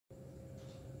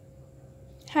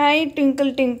Hi twinkle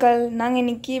twinkle. நாங்கள்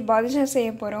இன்றைக்கி பாதுஷா செய்ய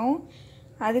போகிறோம்.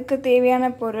 அதுக்கு தேவையான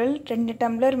பொருள் 2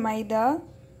 டம்ளர் மைதா,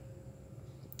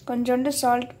 கொஞ்சோண்டு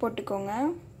சால்ட் போட்டுக்கோங்க,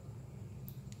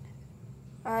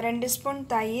 2 ஸ்பூன்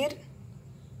தயிர்,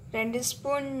 2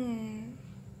 ஸ்பூன்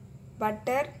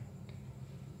பட்டர்,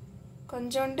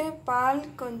 கொஞ்சோண்டு பால்,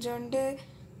 கொஞ்சோண்டு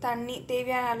தண்ணி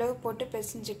தேவையான அளவு போட்டு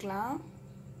பிசைஞ்சிக்கலாம்.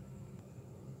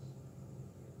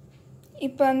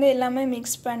 இப்போ எல்லாமே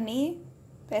மிக்ஸ் பண்ணி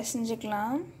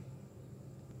பிசைஞ்சிக்கலாம்.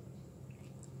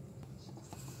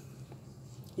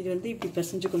 இது இப்படி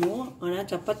பிசைஞ்சுக்கணும். ஆனால்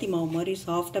சப்பாத்தி மாவு மாதிரி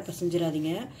சாஃப்டாக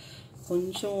பிசைஞ்சிடாதீங்க,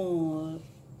 கொஞ்சம்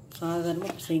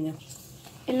சாதாரணமாக பிசைங்க.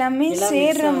 எல்லாமே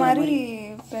சேர்ற மாதிரி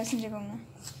பிசைஞ்சுக்கோங்க.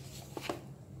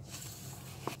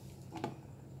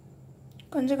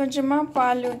 கொஞ்சம் கொஞ்சமாக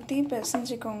பால் ஊற்றி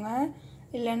பிசைஞ்சிக்கோங்க,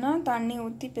 இல்லைன்னா தண்ணி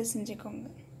ஊற்றி பிசைஞ்சிக்கோங்க.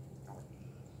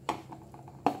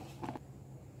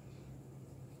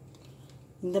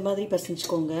 இந்த மாதிரி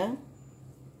பிசைஞ்சுக்கோங்க.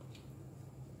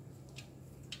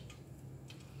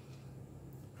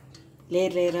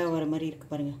 லேயர் லேயராக வர மாதிரி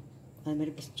இருக்குது பாருங்கள், அது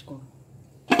மாதிரி பிசைஞ்சுக்கோங்க.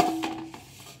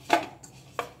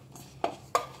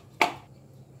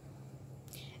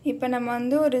 இப்போ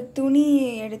நம்ம ஒரு துணி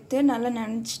எடுத்து நல்லா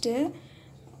நனைச்சிட்டு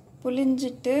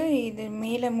புழிஞ்சிட்டு இது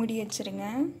மேலே மூடி வச்சுருங்க.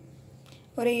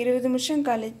 ஒரு 20 நிமிஷம்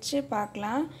கழித்து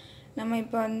பார்க்கலாம். நம்ம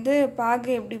இப்போ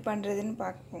பாகு எப்படி பண்ணுறதுன்னு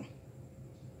பார்ப்போம்.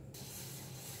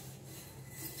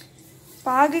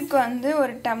 பாகுக்கு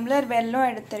 1 டம்ளர் வெல்லம்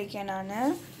எடுத்திருக்கேன்.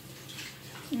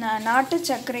 நான் நாட்டு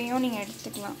சர்க்கரையும் நீங்கள்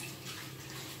எடுத்துக்கலாம்.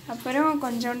 அப்புறம்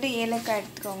கொஞ்சோண்டு ஏலக்காய்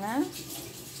எடுத்துக்கோங்க.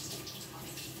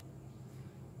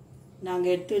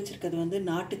 நாங்கள் எடுத்து வச்சுருக்கிறது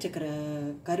நாட்டு சர்க்கரை,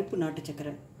 கருப்பு நாட்டு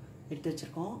சர்க்கரை எடுத்து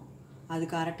வச்சுருக்கோம்.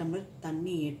 அதுக்கு 1/2 டம்ளர்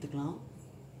தண்ணி எடுத்துக்கலாம்.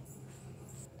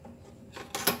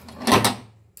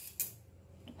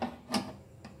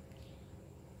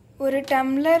 ஒரு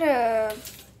டம்ளர்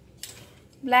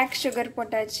பிளாக் சுகர்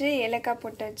போட்டாச்சு, ஏலக்காய்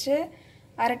போட்டாச்சு,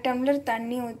 1/2 டம்ளர்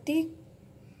தண்ணி ஊற்றி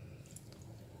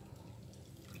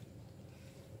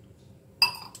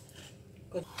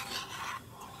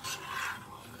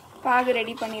பாகு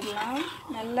ரெடி பண்ணிடலாம்.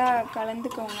 நல்லா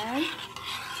கலந்துக்கோங்க.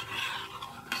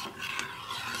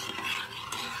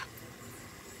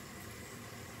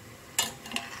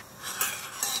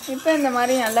 இப்போ இந்த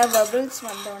மாதிரி நல்லா பபிள்ஸ்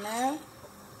வந்தோடனே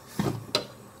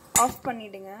ஆஃப்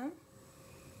பண்ணிவிடுங்க.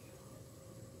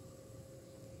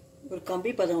 ஒரு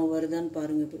கம்பி பதம் வருதான்னு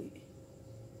பாருங்க. இப்படி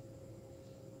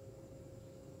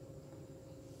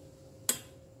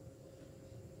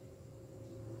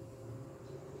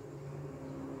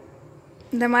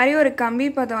இந்த மாதிரி ஒரு கம்பி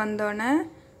பதம் வந்தோடனே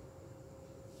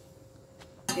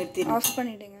ஆஃப்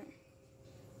பண்ணிடுங்க.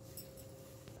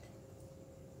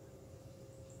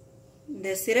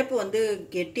 இந்த சிரப்பு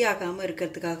கெட்டி ஆகாமல்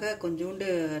இருக்கிறதுக்காக கொஞ்சோண்டு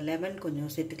லெமன்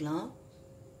கொஞ்சம் சேர்த்துக்கலாம்.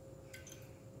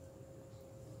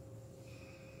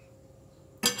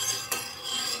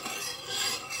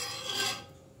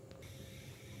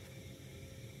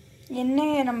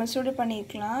 எண்ணெயை நம்ம சூடு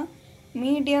பண்ணிக்கலாம்.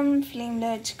 மீடியம் ஃப்ளேமில்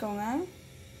வச்சுக்கோங்க.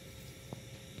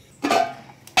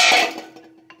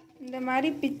 இந்த மாதிரி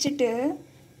பிச்சுட்டு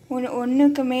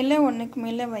ஒன்றுக்கு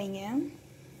மேலே வைங்க.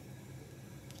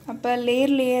 அப்போ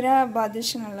லேயர் லேயராக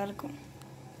பாதுஷா நல்லாயிருக்கும்.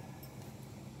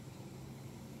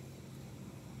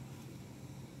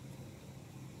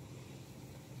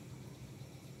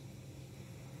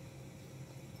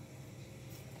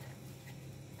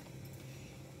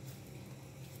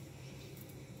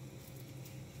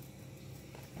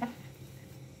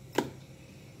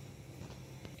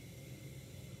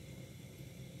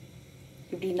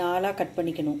 இப்படி 4ஆக கட்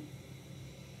பண்ணிக்கணும்.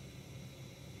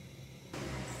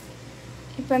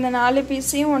 இப்போ இந்த 4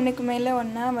 பீஸையும் ஒன்றுக்கு மேலே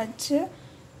ஒன்றா வச்சு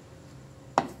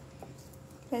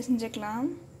பிசைஞ்சுக்கலாம்.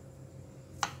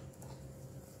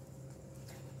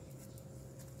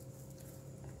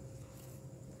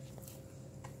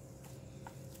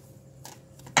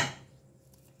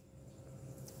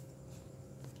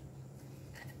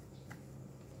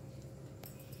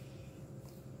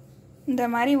 இந்த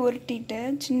மாதிரி உருட்டிட்டு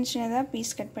சின்ன சின்னதாக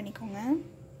பீஸ் கட் பண்ணிக்கோங்க.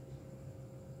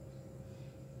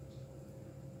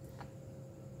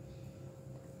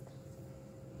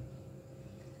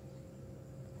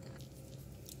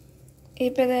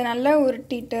 இப்போ இதை நல்லா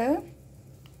உருட்டிட்டு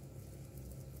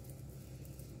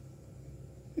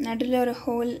நடுவில் ஒரு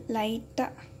ஹோல்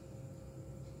லைட்டாக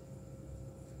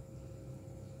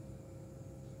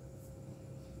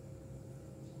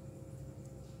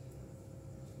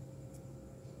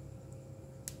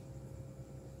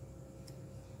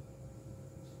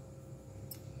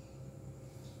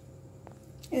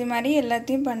இது மாதிரி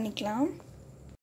எல்லாத்தையும் பண்ணிக்கலாம்.